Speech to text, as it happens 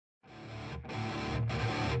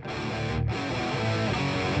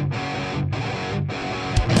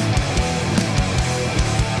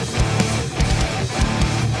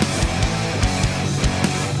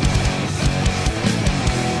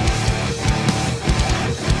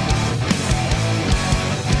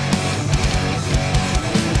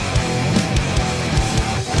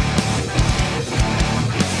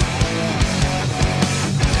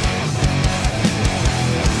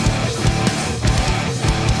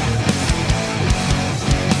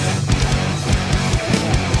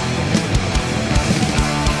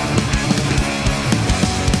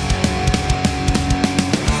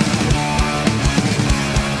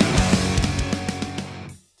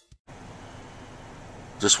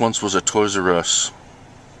This once was a Toys R Us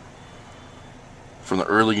from the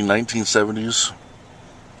early 1970s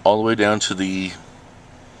all the way down to the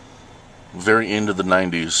very end of the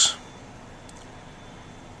 90s.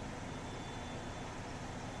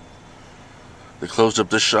 They closed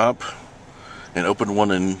up this shop and opened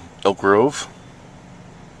one in Elk Grove.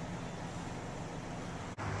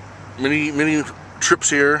 Many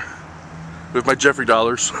trips here with my Jeffrey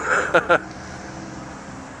dollars.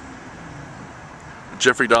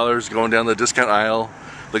 Jeffrey dollars, going down the discount aisle,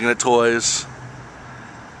 looking at toys.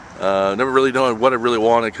 Never really knowing what I really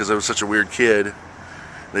wanted because I was such a weird kid.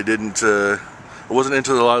 I wasn't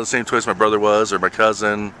into a lot of the same toys my brother was or my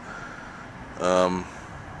cousin. I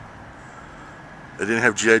didn't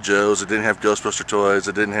have G.I. Joes, I didn't have Ghostbuster toys,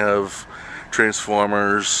 I didn't have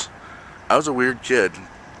Transformers. I was a weird kid.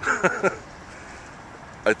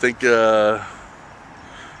 I think, I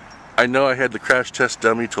know I had the Crash Test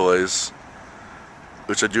Dummy toys,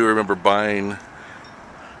 which I do remember buying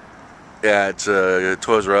at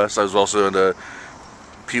Toys R Us. I was also into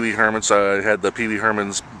Pee Wee Herman, so I had the Pee Wee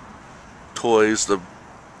Herman's toys from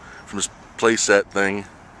this playset thing.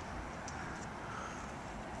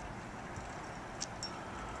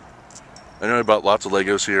 I know I bought lots of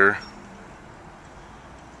Legos here.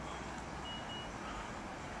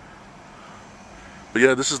 But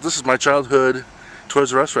yeah, this is my childhood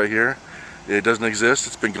Toys R Us right here. It doesn't exist.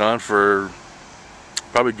 It's been gone for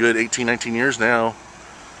probably good 18, 19 years now.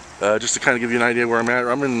 Just to kind of give you an idea where I'm at.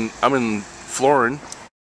 I'm in Florin.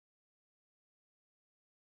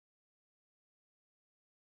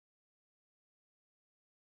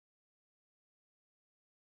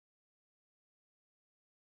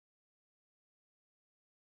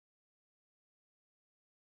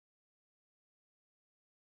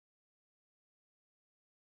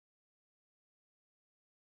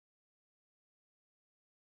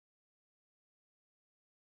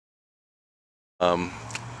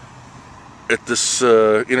 At this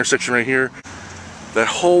intersection right here, that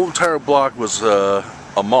whole entire block was a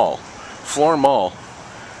mall, Florin Mall.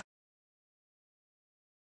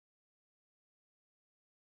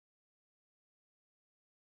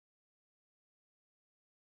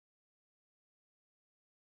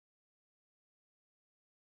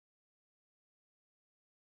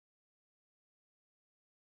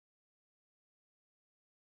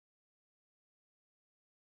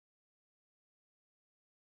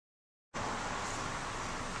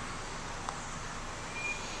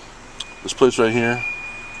 This place right here,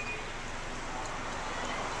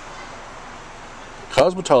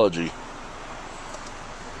 Cosmetology.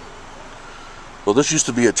 Well, this used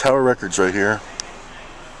to be a Tower Records right here.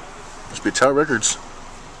 Used to be a Tower Records.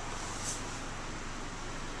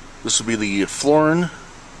 This would be the Florin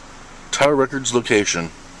Tower Records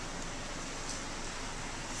location.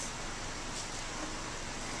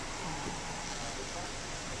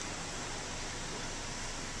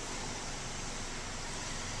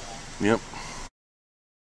 Yep.